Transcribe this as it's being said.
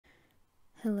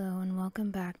Hello and welcome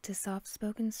back to Soft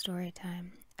Spoken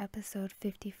Storytime, episode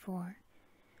 54,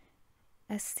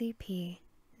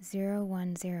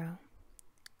 SCP-010,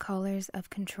 Callers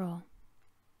of Control.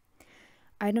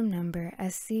 Item number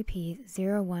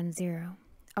SCP-010,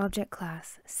 Object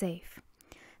Class Safe,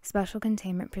 Special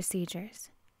Containment Procedures.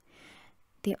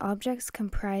 The objects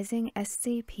comprising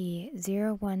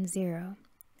SCP-010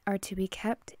 are to be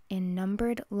kept in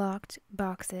numbered locked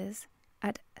boxes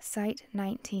at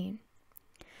Site-19.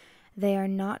 They are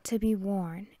not to be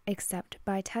worn except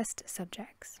by test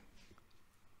subjects.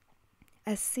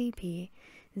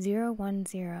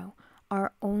 SCP-010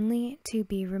 are only to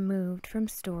be removed from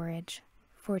storage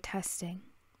for testing.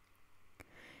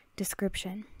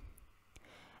 Description: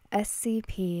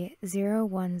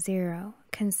 SCP-010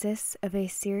 consists of a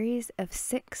series of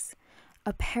 6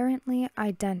 apparently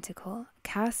identical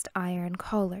cast iron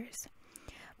collars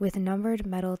with numbered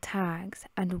metal tags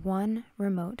and 1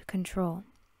 remote control.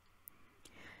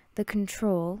 The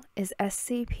control is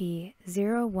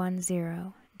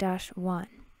SCP-010-1.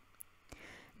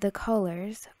 The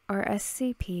collars are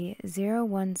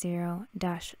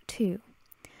SCP-010-2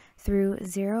 through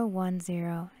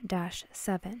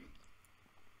 010-7.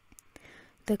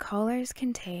 The collars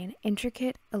contain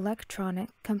intricate electronic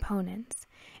components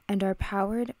and are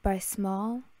powered by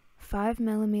small 5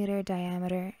 mm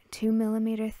diameter, 2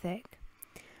 mm thick,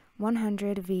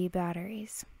 100V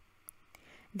batteries.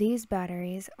 These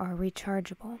batteries are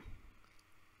rechargeable.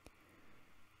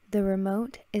 The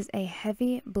remote is a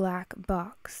heavy black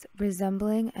box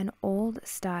resembling an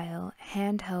old-style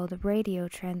handheld radio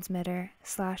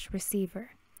transmitter/receiver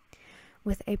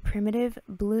with a primitive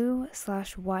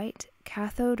blue/white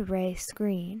cathode ray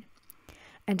screen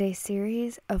and a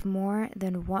series of more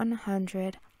than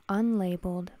 100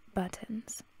 unlabeled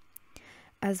buttons,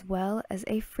 as well as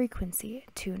a frequency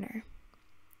tuner.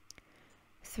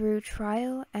 Through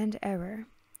trial and error,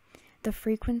 the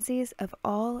frequencies of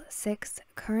all 6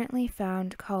 currently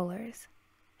found collars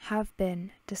have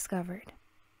been discovered.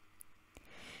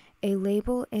 A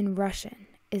label in Russian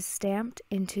is stamped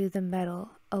into the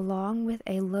metal along with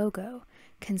a logo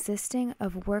consisting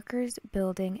of workers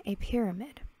building a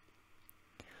pyramid.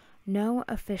 No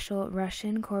official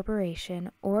Russian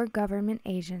corporation or government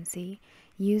agency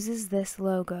uses this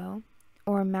logo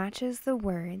or matches the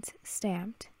words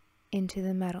stamped into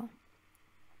the metal.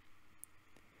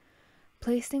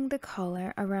 Placing the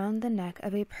collar around the neck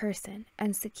of a person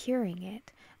and securing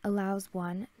it allows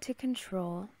one to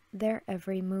control their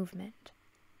every movement.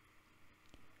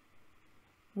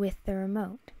 With the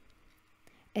remote,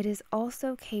 it is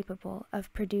also capable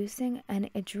of producing an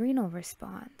adrenal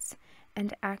response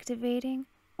and activating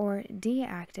or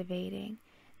deactivating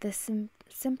the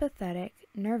sympathetic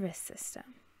nervous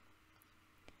system.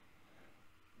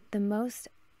 The most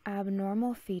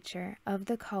abnormal feature of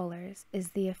the collars is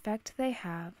the effect they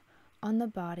have on the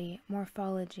body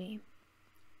morphology.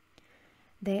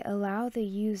 They allow the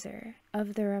user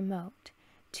of the remote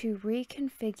to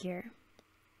reconfigure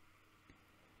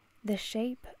the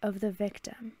shape of the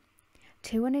victim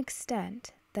to an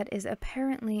extent that is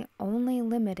apparently only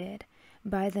limited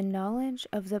by the knowledge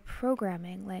of the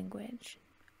programming language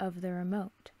of the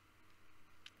remote.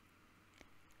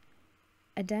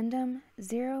 Addendum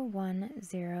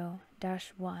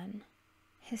 010-1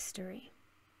 History.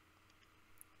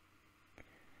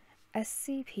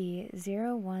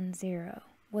 SCP-010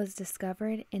 was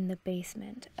discovered in the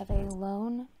basement of a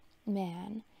lone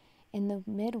man in the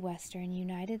Midwestern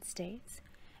United States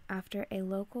after a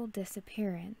local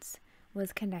disappearance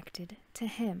was connected to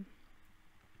him.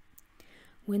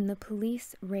 When the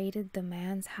police raided the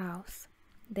man's house,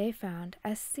 they found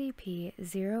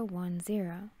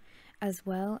SCP-010 as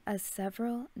well as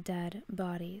several dead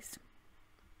bodies.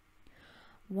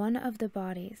 One of the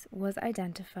bodies was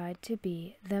identified to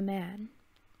be the man.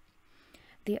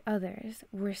 The others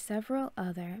were several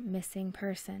other missing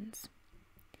persons.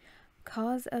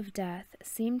 Cause of death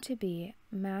seemed to be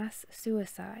mass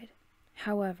suicide.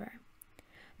 However,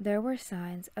 there were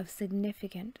signs of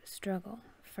significant struggle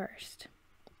first.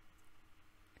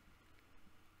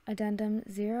 Addendum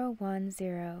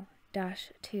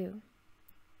 010-2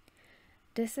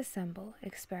 Disassemble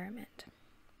Experiment.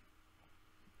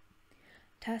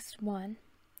 Test 1.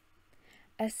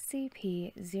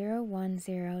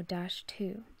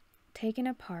 SCP-010-2 taken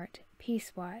apart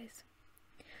piecewise.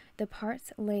 The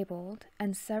parts labeled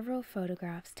and several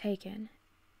photographs taken,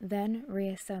 then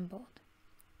reassembled.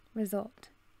 Result: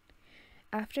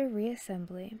 after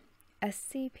reassembly,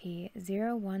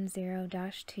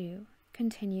 SCP-010-2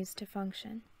 continues to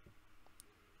function.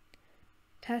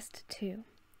 Test 2.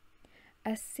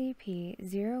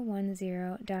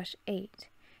 SCP-010-8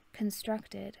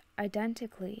 constructed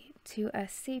identically to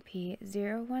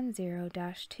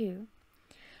SCP-010-2,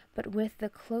 but with the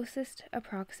closest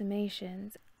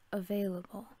approximations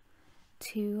available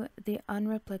to the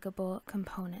unreplicable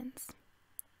components.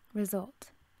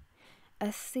 Result: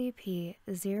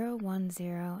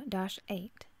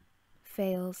 SCP-010-8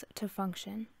 fails to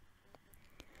function.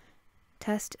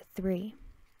 Test 3.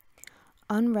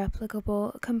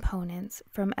 Unreplicable components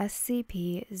from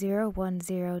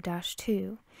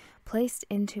SCP-010-2 placed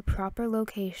into proper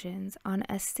locations on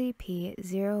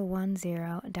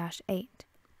SCP-010-8.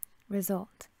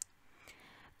 Result: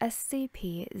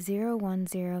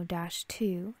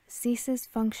 SCP-010-2 ceases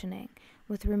functioning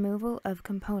with removal of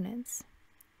components.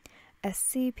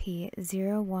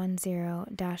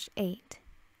 SCP-010-8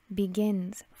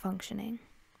 begins functioning.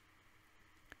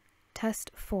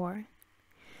 Test 4.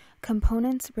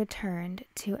 Components returned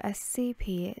to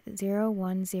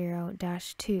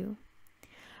SCP-010-2.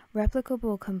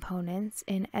 Replicable components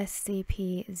in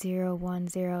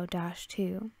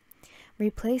SCP-010-2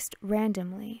 replaced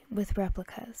randomly with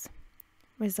replicas.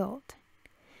 Result: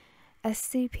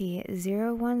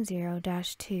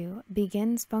 SCP-010-2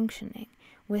 begins functioning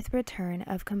with return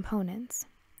of components.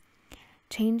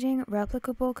 Changing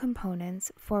replicable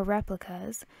components for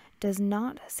replicas does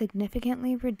not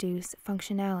significantly reduce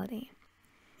functionality.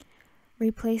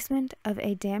 Replacement of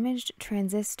a damaged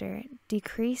transistor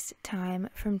decreased time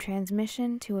from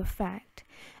transmission to effect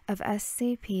of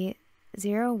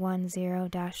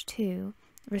SCP-010-2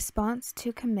 response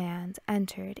to commands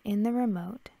entered in the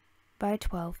remote by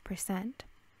 12%.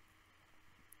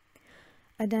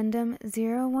 Addendum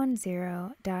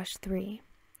 010-3.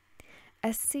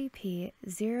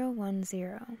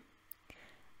 SCP-010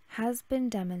 has been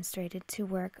demonstrated to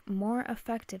work more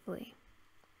effectively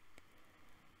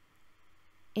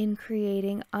in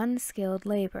creating unskilled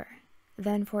labor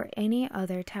than for any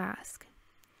other task.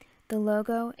 The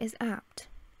logo is apt.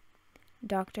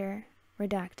 Dr.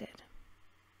 Redacted.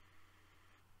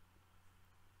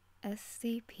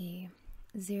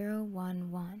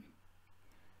 SCP-011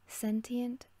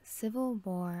 Sentient Civil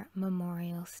War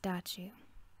Memorial Statue.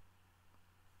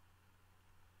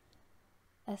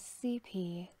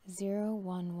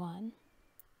 SCP-011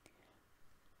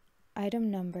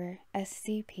 Item Number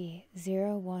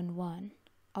SCP-011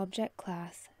 Object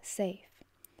Class Safe.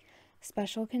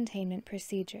 Special Containment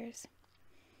Procedures.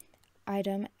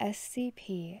 Item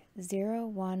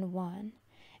SCP-011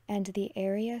 and the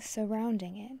area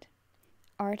surrounding it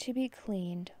are to be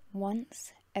cleaned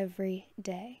once every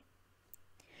day.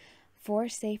 For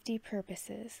safety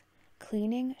purposes,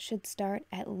 cleaning should start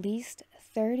at least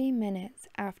 30 minutes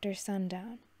after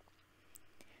sundown.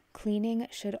 Cleaning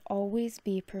should always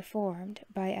be performed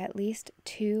by at least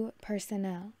 2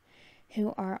 personnel,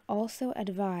 who are also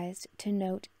advised to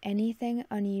note anything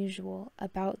unusual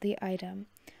about the item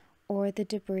or the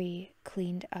debris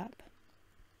cleaned up.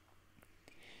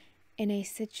 In a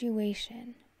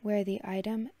situation where the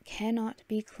item cannot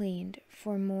be cleaned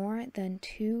for more than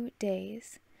 2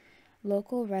 days,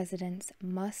 local residents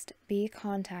must be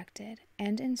contacted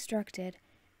and instructed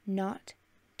not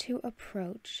to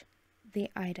approach the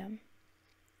item.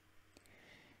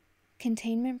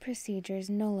 Containment Procedures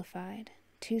Nullified,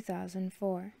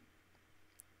 2004.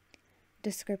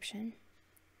 Description: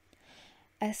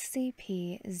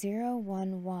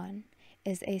 SCP-011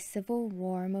 is a Civil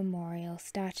War memorial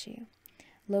statue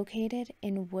located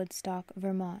in Woodstock,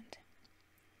 Vermont.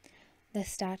 The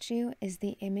statue is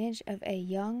the image of a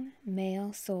young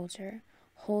male soldier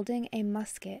holding a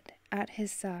musket at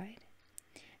his side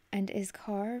and is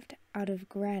carved out of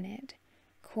granite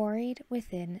quarried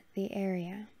within the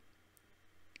area.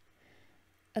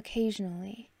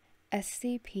 Occasionally,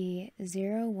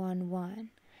 SCP-011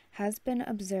 has been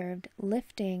observed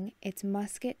lifting its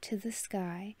musket to the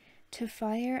sky to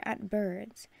fire at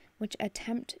birds which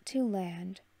attempt to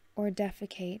land or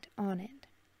defecate on it.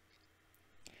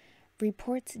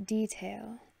 Reports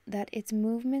detail that its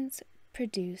movements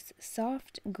produce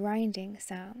soft grinding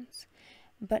sounds,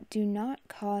 but do not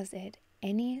cause it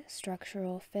any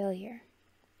structural failure.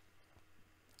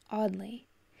 Oddly,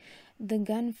 the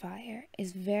gunfire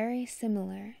is very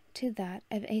similar to that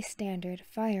of a standard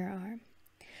firearm,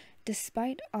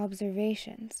 despite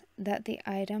observations that the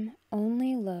item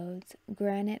only loads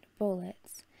granite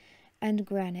bullets and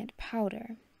granite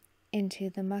powder into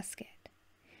the musket,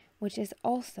 which is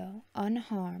also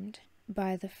unharmed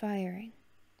by the firing.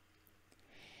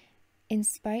 In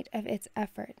spite of its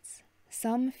efforts,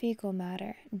 some fecal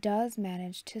matter does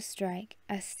manage to strike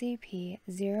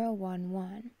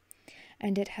SCP-011,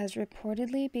 and it has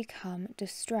reportedly become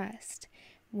distressed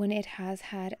when it has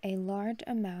had a large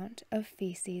amount of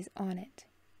feces on it.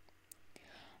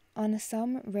 on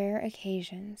some rare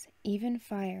occasions even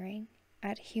firing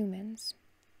at humans.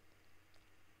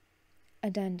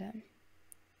 Addendum.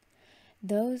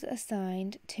 Those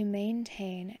assigned to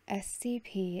maintain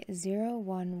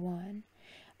SCP-011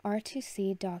 are to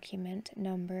see document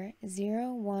number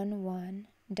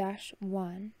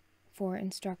 011-1 for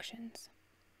instructions.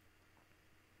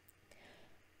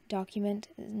 Document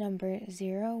number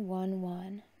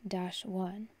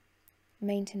 011-1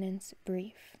 Maintenance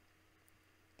Brief.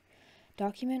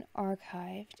 Document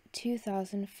archived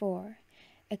 2004,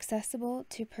 accessible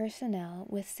to personnel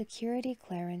with security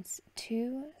clearance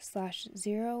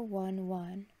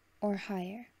 2/011 or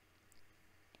higher.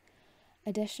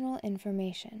 Additional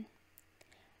information.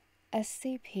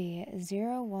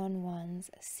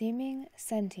 SCP-011's seeming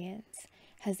sentience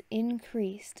has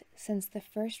increased since the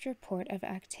first report of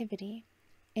activity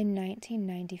in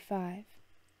 1995.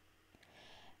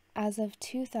 As of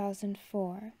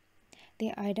 2004,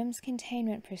 the item's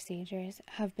containment procedures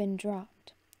have been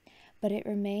dropped, but it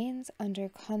remains under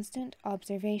constant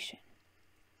observation.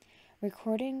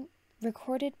 Recorded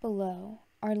below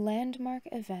are landmark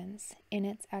events in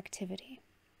its activity.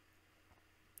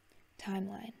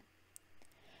 Timeline.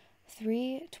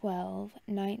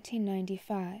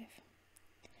 3/12/1995.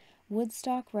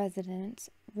 Woodstock resident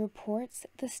reports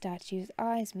the statue's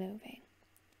eyes moving.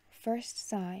 First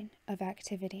sign of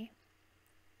activity.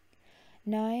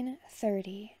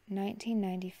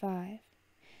 9/30/1995.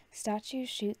 Statue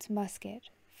shoots musket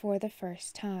for the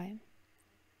first time.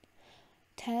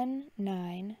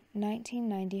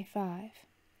 10/9/1995.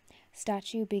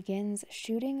 Statue begins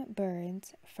shooting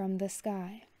birds from the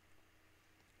sky.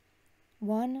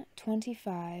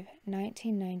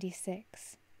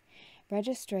 1/25/1996.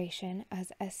 Registration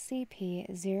as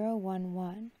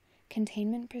SCP-011.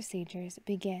 Containment procedures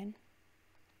begin.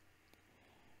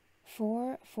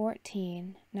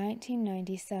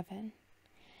 4/14/1997.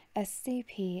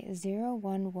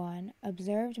 SCP-011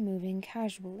 observed moving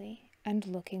casually and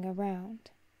looking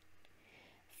around.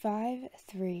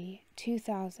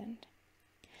 5/3/2000.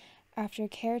 After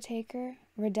caretaker,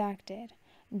 redacted,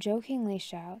 jokingly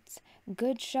shouts,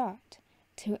 "Good shot,"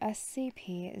 to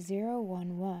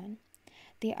SCP-011,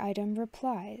 the item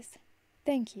replies,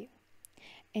 "Thank you,"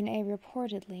 in a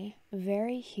reportedly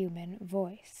very human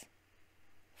voice.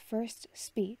 First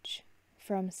speech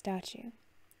from statue.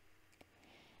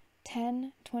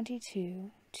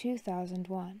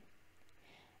 10/22/2001.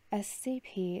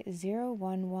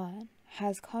 SCP-011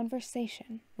 has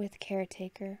conversation with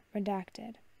caretaker,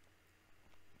 redacted.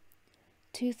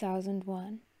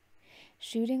 2001.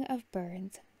 Shooting of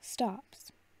birds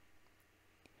stops.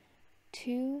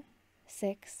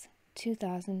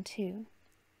 2/6/2002.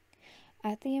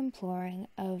 At the imploring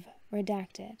of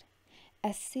redacted,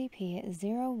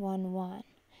 SCP-011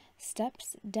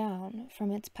 steps down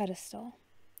from its pedestal.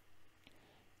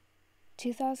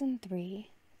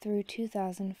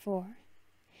 2003-2004.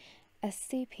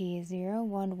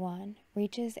 SCP-011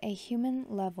 reaches a human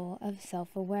level of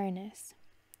self-awareness.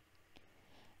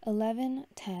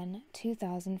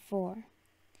 11/10/2004.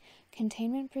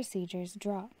 Containment procedures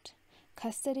dropped.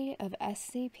 Custody of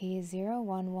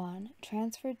SCP-011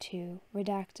 transferred to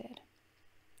redacted.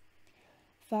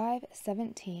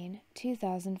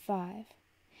 5/17/2005.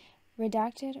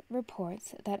 Redacted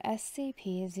reports that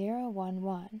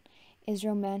SCP-011 is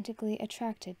romantically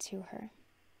attracted to her.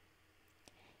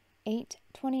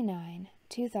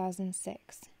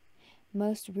 8/29/2006.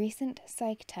 Most recent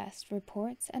psych test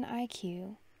reports an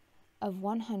IQ of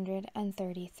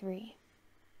 133.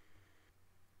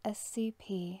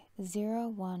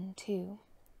 SCP-012.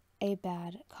 A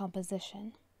bad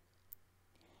composition.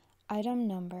 Item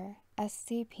number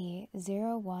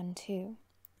SCP-012.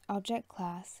 Object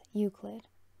Class Euclid.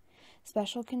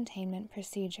 Special Containment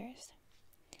Procedures.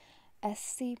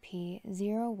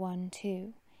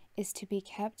 SCP-012 is to be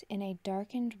kept in a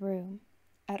darkened room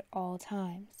at all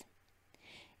times.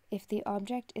 If the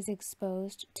object is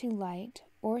exposed to light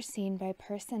or seen by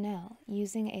personnel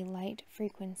using a light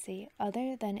frequency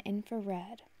other than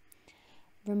infrared,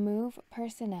 remove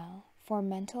personnel for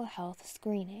mental health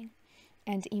screening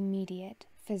and immediate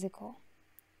physical.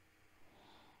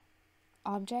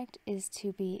 Object is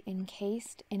to be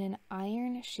encased in an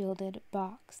iron-shielded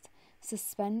box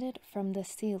suspended from the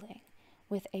ceiling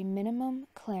with a minimum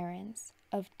clearance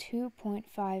of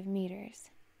 2.5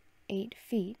 meters, 8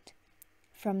 feet,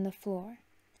 from the floor,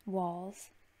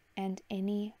 walls, and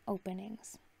any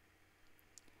openings.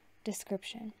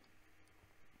 Description: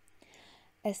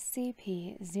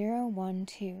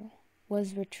 SCP-012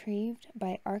 was retrieved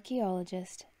by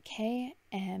archaeologist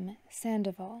K.M.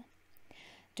 Sandoval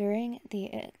during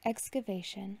the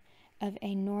excavation of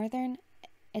a northern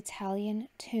Italian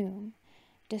tomb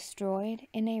destroyed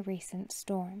in a recent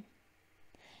storm.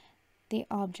 The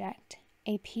object,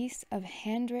 a piece of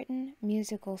handwritten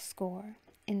musical score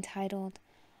entitled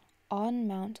On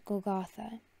Mount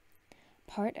Golgotha,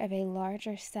 part of a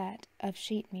larger set of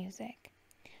sheet music,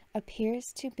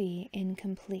 appears to be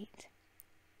incomplete.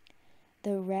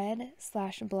 The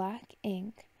red/black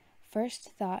ink,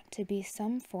 first thought to be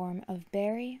some form of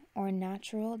berry or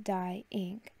natural dye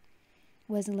ink,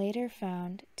 was later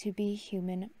found to be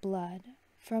human blood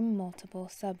from multiple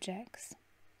subjects.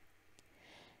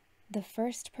 The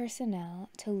first personnel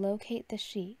to locate the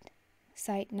sheet,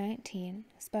 Site 19,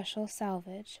 Special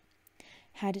Salvage,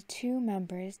 had 2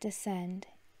 members descend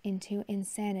into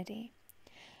insanity,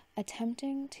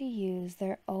 attempting to use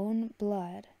their own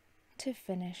blood to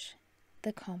finish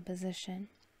the composition,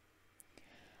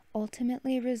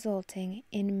 ultimately resulting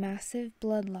in massive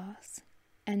blood loss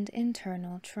and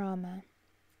internal trauma.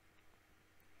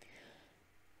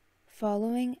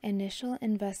 Following initial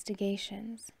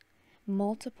investigations,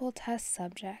 multiple test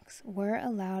subjects were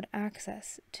allowed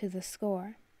access to the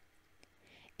score.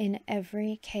 In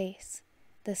every case,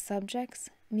 the subjects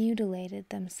mutilated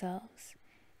themselves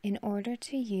in order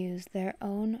to use their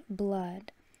own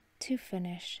blood to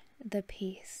finish the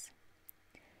piece,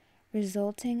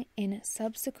 resulting in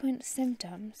subsequent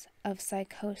symptoms of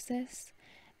psychosis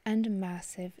and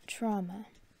massive trauma.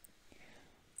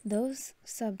 Those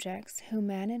subjects who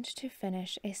managed to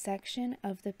finish a section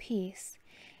of the piece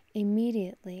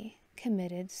immediately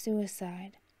committed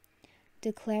suicide,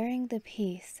 declaring the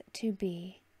piece to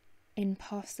be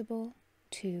impossible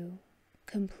to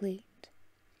complete.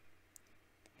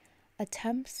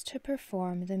 Attempts to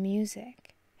perform the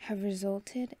music have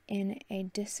resulted in a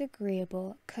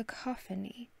disagreeable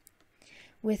cacophony,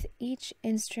 with each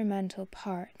instrumental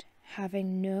part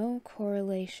having no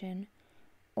correlation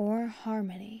or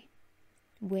harmony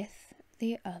with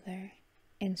the other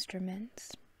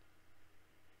instruments.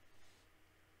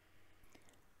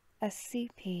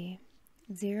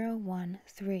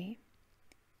 SCP-013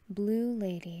 Blue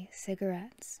Lady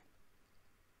Cigarettes.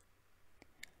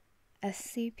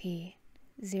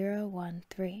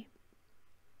 SCP-013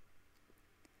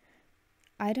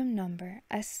 Item Number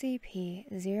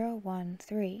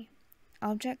SCP-013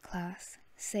 Object Class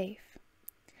Safe.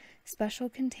 Special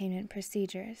Containment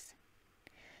Procedures.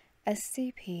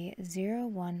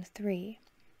 SCP-013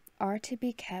 are to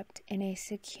be kept in a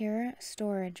secure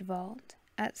storage vault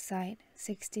at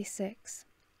Site-66.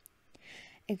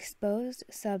 Exposed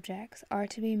subjects are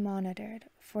to be monitored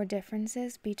for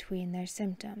differences between their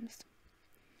symptoms.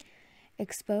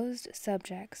 Exposed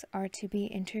subjects are to be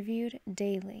interviewed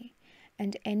daily,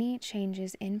 and any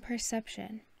changes in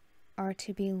perception are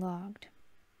to be logged.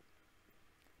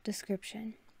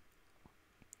 Description: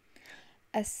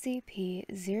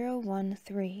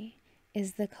 SCP-013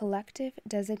 is the collective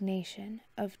designation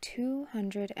of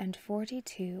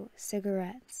 242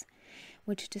 cigarettes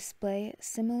which display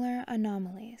similar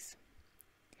anomalies.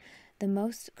 The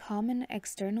most common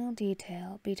external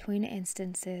detail between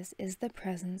instances is the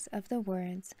presence of the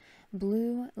words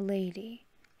 "Blue Lady"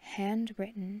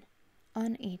 handwritten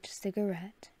on each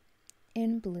cigarette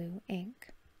in blue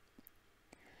ink.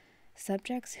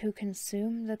 Subjects who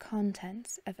consume the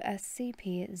contents of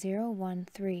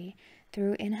SCP-013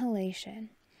 through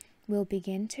inhalation will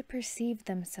begin to perceive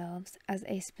themselves as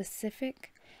a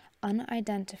specific,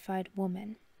 unidentified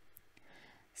woman.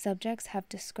 Subjects have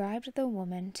described the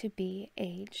woman to be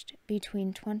aged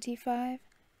between 25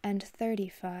 and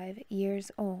 35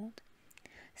 years old,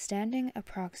 standing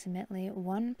approximately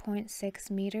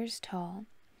 1.6 meters tall,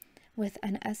 with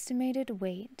an estimated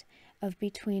weight of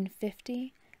between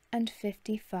 50 and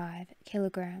 55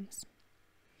 kilograms.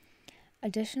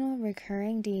 Additional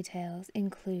recurring details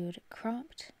include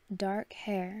cropped dark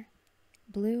hair,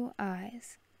 blue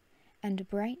eyes, and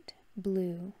bright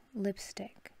blue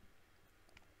lipstick.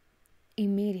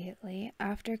 Immediately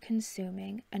after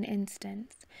consuming an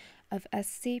instance of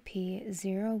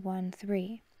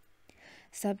SCP-013,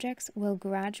 subjects will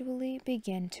gradually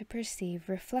begin to perceive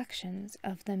reflections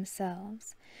of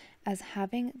themselves as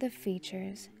having the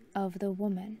features of the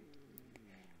woman,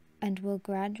 and will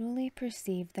gradually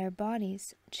perceive their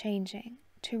bodies changing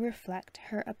to reflect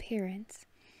her appearance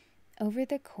over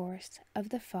the course of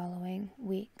the following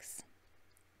weeks.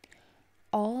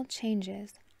 All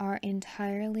changes are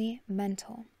entirely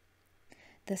mental.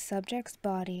 The subject's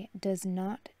body does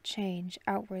not change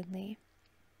outwardly,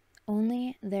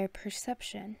 only their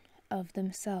perception of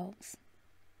themselves.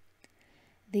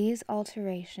 These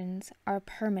alterations are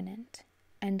permanent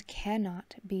and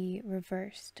cannot be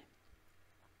reversed.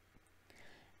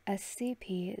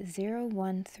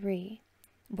 SCP-013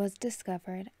 was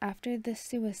discovered after the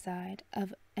suicide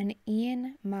of an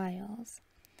Ian Miles,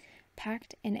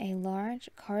 packed in a large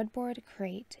cardboard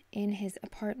crate in his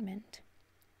apartment.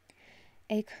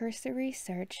 A cursory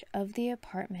search of the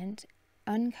apartment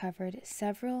uncovered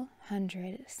several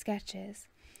hundred sketches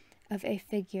of a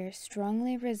figure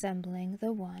strongly resembling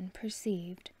the one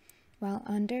perceived while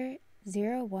under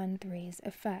 013's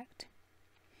effect.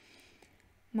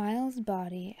 Miles'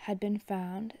 body had been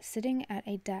found sitting at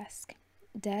a desk,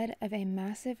 dead of a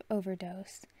massive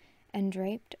overdose, and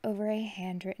draped over a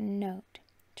handwritten note,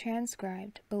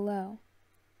 transcribed below.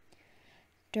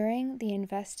 During the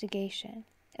investigation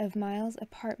of Miles'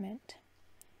 apartment,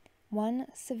 one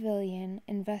civilian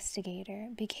investigator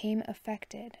became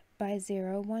affected by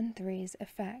 013's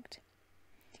effect.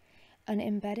 An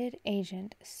embedded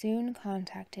agent soon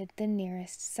contacted the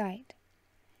nearest site.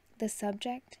 The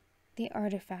subject, the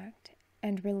artifact,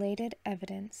 and related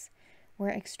evidence were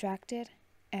extracted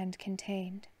and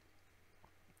contained.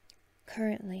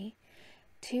 Currently,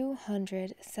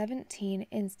 217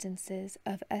 instances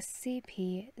of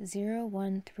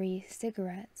SCP-013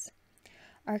 cigarettes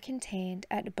are contained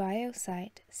at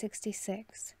Biosite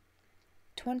 66.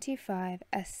 25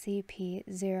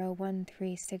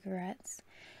 SCP-013 cigarettes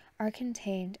are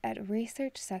contained at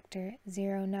Research Sector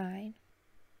 09,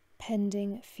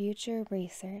 pending future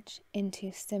research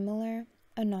into similar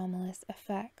anomalous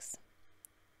effects.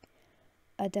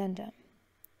 Addendum.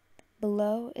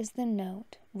 Below is the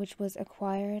note which was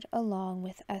acquired along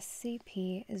with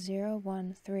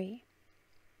SCP-013.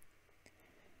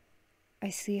 I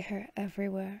see her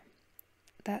everywhere,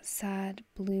 that sad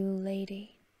blue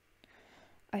lady.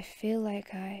 I feel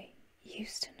like I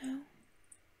used to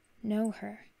know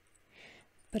her,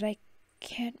 but I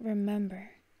can't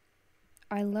remember.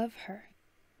 I love her,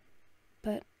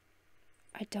 but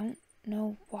I don't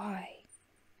know why.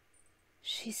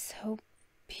 She's so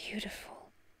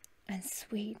beautiful and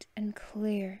sweet and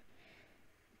clear,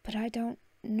 but I don't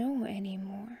know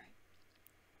anymore.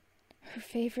 Her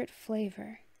favorite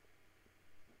flavor.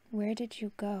 Where did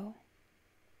you go?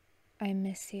 I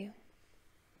miss you.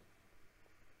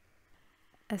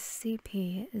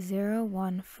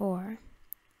 SCP-014,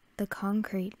 The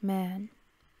Concrete Man.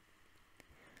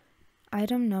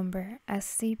 Item number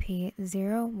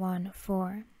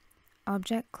SCP-014,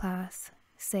 Object Class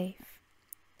Safe.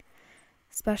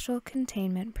 Special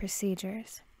Containment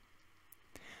Procedures.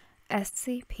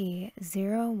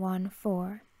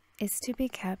 SCP-014 is to be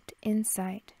kept in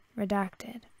sight,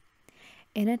 redacted,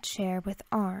 in a chair with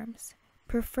arms,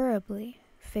 preferably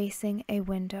facing a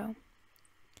window.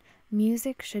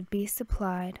 Music should be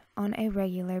supplied on a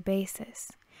regular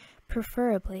basis,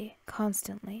 preferably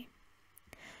constantly.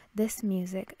 This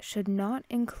music should not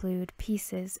include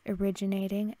pieces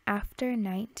originating after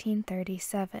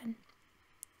 1937.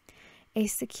 A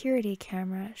security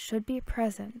camera should be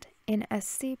present in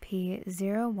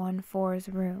SCP-014's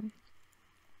room.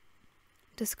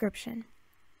 Description: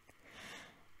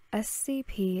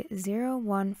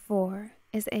 SCP-014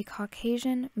 is a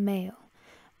Caucasian male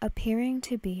appearing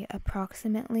to be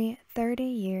approximately 30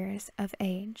 years of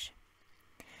age,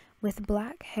 with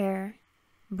black hair,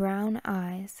 brown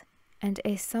eyes, and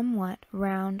a somewhat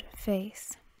round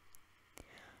face.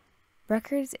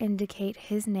 Records indicate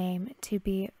his name to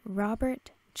be Robert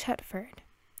Chetford,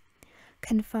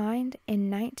 confined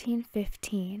in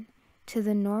 1915 to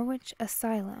the Norwich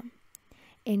Asylum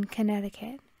in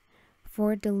Connecticut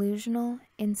for delusional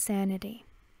insanity,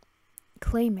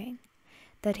 claiming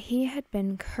that he had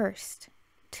been cursed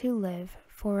to live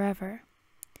forever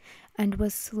and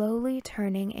was slowly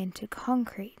turning into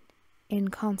concrete in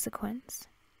consequence.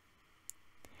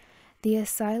 The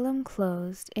asylum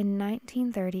closed in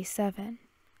 1937,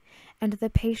 and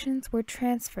the patients were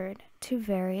transferred to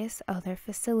various other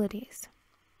facilities.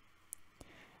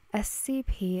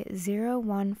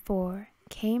 SCP-014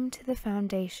 came to the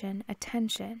Foundation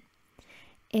attention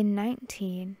in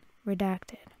 19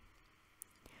 redacted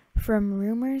from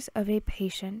rumors of a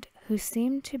patient who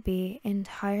seemed to be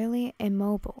entirely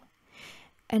immobile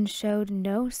and showed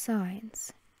no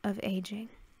signs of aging.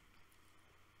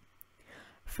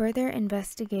 Further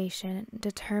investigation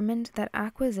determined that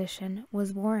acquisition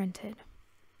was warranted.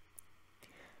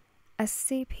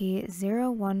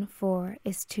 SCP-014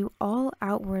 is to all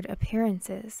outward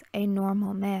appearances a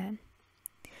normal man,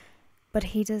 but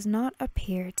he does not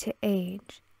appear to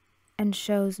age and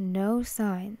shows no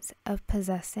signs of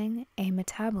possessing a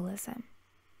metabolism.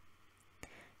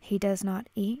 He does not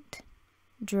eat,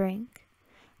 drink,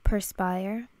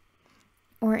 perspire,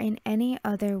 or in any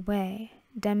other way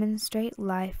demonstrate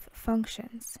life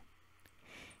functions.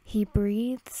 He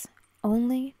breathes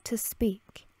only to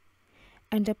speak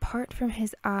and apart from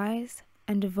his eyes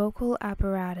and vocal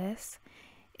apparatus,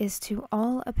 is to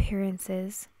all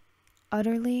appearances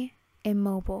utterly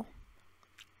immobile.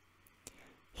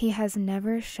 He has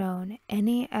never shown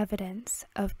any evidence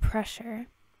of pressure,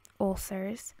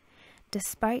 ulcers,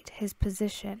 despite his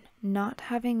position not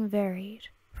having varied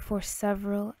for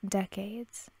several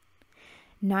decades.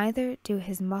 Neither do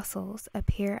his muscles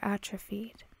appear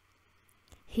atrophied.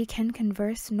 He can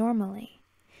converse normally,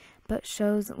 but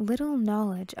shows little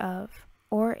knowledge of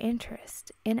or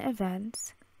interest in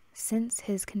events since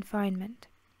his confinement.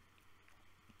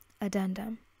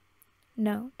 Addendum.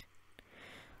 Note: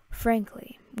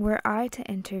 frankly, were I to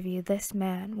interview this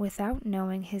man without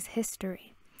knowing his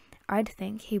history, I'd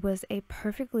think he was a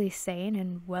perfectly sane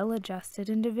and well-adjusted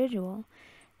individual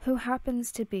who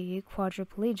happens to be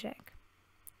quadriplegic.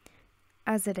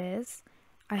 As it is,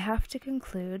 I have to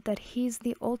conclude that he's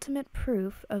the ultimate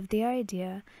proof of the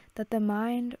idea that the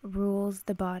mind rules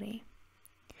the body.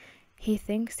 He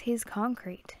thinks he's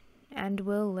concrete and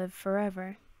will live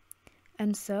forever,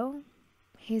 and so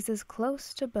he's as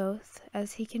close to both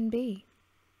as he can be,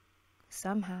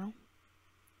 somehow.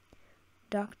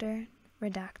 Dr.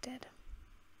 Redacted.